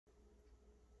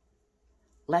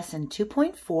Lesson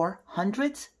 2.4,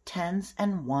 Hundreds, Tens,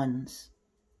 and Ones.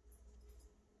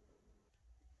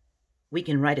 We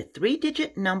can write a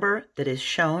 3-digit number that is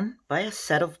shown by a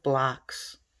set of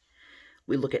blocks.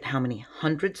 We look at how many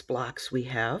hundreds blocks we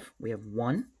have. We have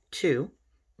 1, 2.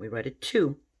 We write a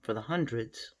 2 for the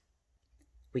hundreds.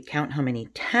 We count how many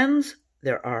tens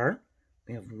there are.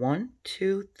 We have 1,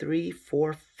 2, 3,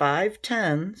 4, 5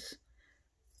 tens.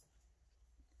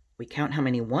 We count how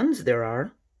many ones there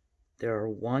are. There are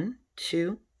 1,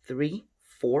 2, 3,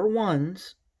 4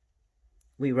 ones.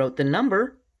 We wrote the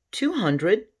number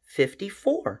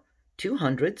 254. 2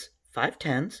 hundreds, 5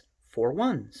 tens, 4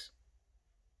 ones.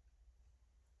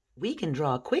 We can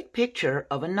draw a quick picture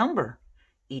of a number.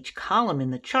 Each column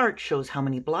in the chart shows how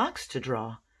many blocks to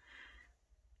draw.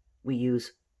 We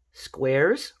use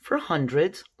squares for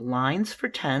hundreds, lines for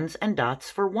tens, and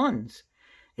dots for ones.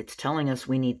 It's telling us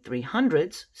we need 3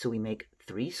 hundreds, so we make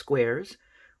 3 squares.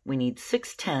 We need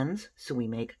 6 tens, so we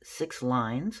make 6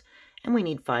 lines. And we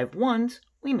need 5 ones,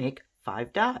 we make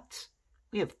 5 dots.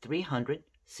 We have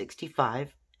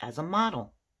 365 as a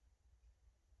model.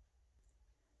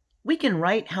 We can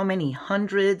write how many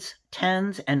hundreds,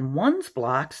 tens, and ones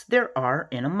blocks there are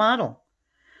in a model.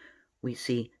 We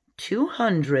see 2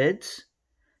 hundreds,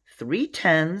 3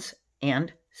 tens,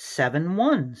 and 7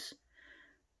 ones.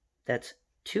 That's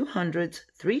 2 hundreds,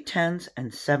 3 tens,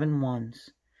 and 7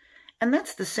 ones. And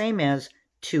that's the same as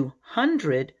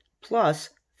 200 plus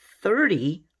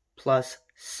 30 plus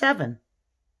 7.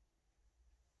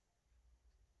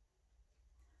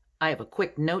 I have a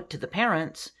quick note to the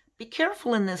parents. Be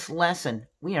careful in this lesson.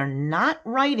 We are not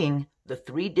writing the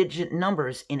 3-digit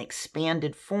numbers in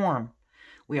expanded form.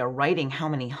 We are writing how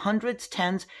many hundreds,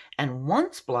 tens, and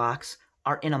ones blocks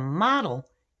are in a model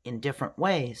in different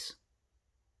ways.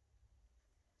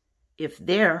 If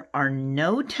there are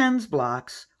no tens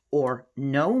blocks or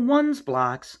no ones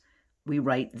blocks, we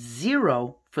write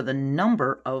 0 for the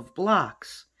number of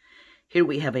blocks. Here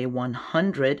we have a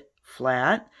 100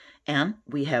 flat, and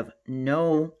we have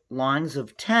no lines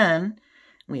of 10.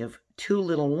 We have 2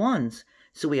 little ones,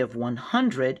 so we have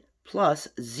 100 plus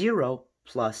 0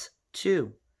 plus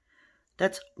 2.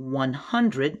 That's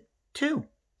 102.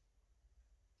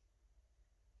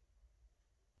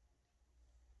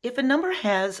 If a number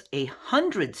has a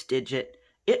hundreds digit,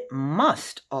 it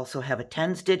must also have a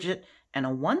tens digit and a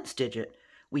ones digit.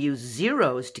 We use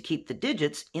zeros to keep the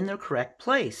digits in their correct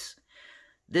place.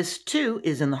 This 2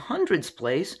 is in the hundreds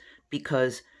place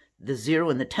because the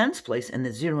 0 in the tens place and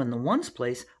the 0 in the ones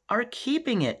place are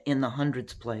keeping it in the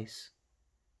hundreds place.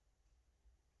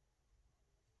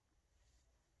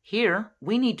 Here,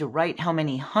 we need to write how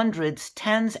many hundreds,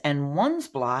 tens, and ones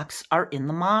blocks are in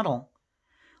the model.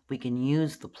 We can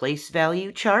use the place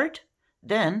value chart,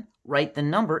 then write the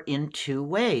number in 2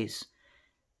 ways.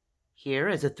 Here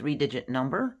as a 3-digit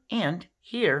number, and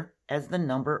here as the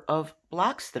number of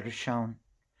blocks that are shown.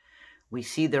 We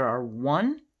see there are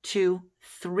 1, 2,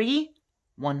 3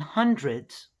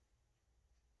 100s.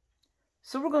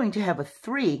 So we're going to have a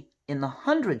 3 in the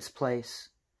hundreds place.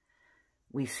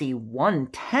 We see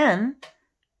 110,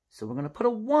 so we're going to put a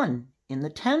 1 in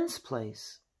the tens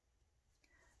place.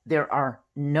 There are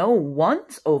no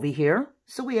ones over here,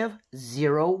 so we have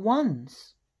 0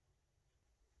 ones.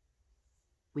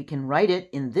 We can write it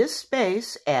in this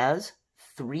space as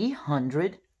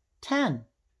 310.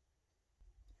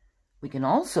 We can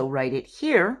also write it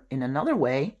here in another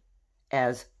way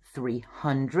as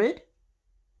 300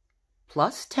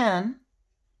 plus 10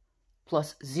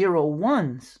 plus 0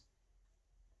 ones.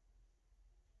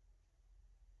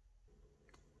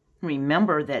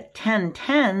 Remember that 10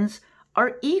 tens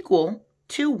are equal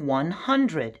to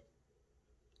 100.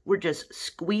 We're just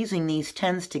squeezing these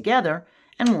tens together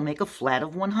and we'll make a flat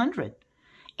of 100.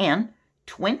 And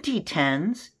 20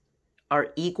 tens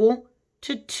are equal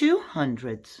to 2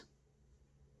 hundreds.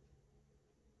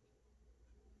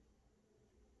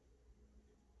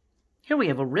 Here we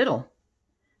have a riddle.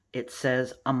 It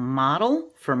says, a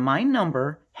model for my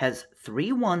number has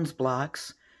 3 ones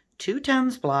blocks, 2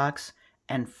 tens blocks,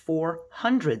 and 4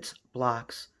 hundreds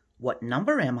blocks. What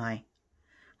number am I?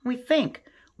 We think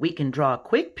we can draw a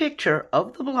quick picture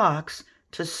of the blocks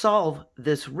to solve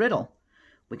this riddle.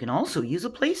 We can also use a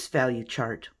place value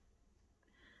chart.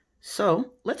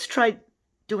 So let's try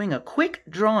doing a quick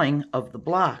drawing of the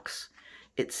blocks.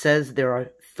 It says there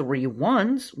are 3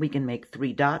 ones. We can make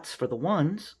 3 dots for the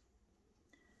ones.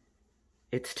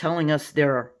 It's telling us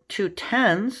there are 2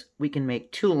 tens. We can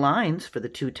make 2 lines for the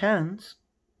 2 tens.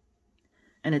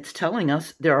 And it's telling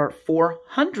us there are 4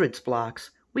 hundreds blocks.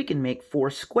 We can make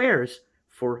 4 squares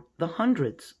for the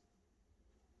hundreds.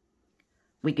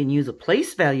 We can use a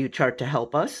place value chart to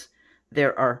help us.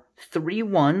 There are 3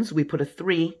 ones. We put a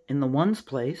 3 in the ones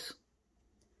place.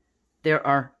 There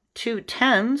are 2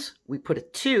 tens. We put a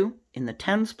 2 in the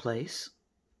tens place.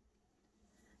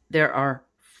 There are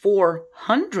 4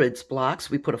 hundreds blocks.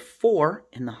 We put a 4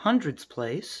 in the hundreds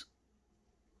place.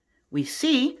 We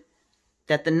see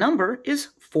that the number is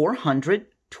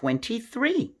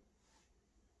 423.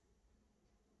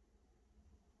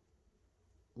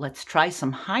 Let's try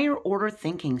some higher order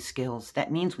thinking skills.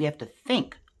 That means we have to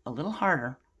think a little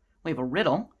harder. We have a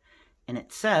riddle, and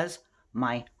it says,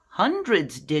 my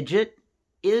hundreds digit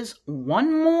is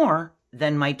 1 more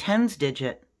than my tens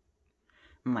digit.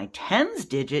 My tens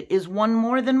digit is 1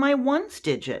 more than my ones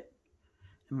digit.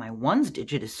 And my ones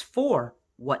digit is 4.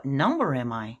 What number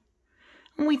am I?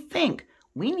 And we think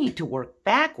we need to work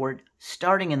backward,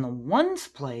 starting in the ones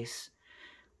place.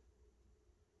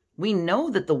 We know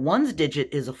that the ones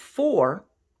digit is a 4,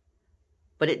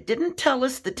 but it didn't tell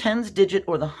us the tens digit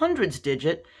or the hundreds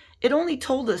digit. It only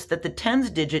told us that the tens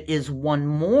digit is 1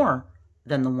 more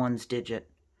than the ones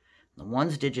digit. The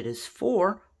ones digit is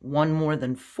 4. 1 more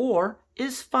than 4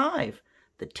 is 5.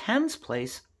 The tens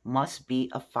place must be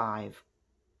a 5.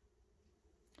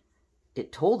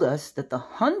 It told us that the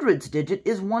hundreds digit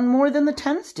is 1 more than the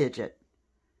tens digit.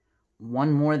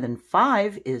 1 more than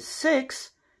 5 is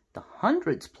 6. The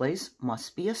hundreds place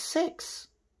must be a 6.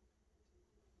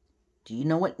 Do you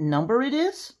know what number it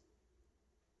is?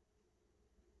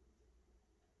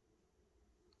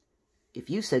 If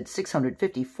you said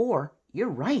 654, you're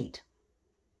right.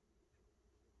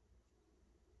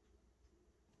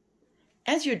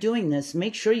 As you're doing this,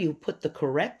 make sure you put the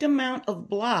correct amount of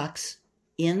blocks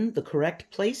in the correct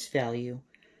place value.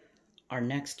 Our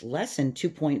next lesson,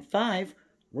 2.5,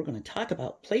 we're going to talk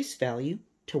about place value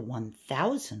to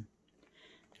 1,000.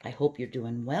 I hope you're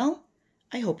doing well.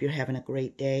 I hope you're having a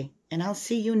great day, and I'll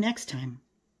see you next time.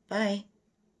 Bye.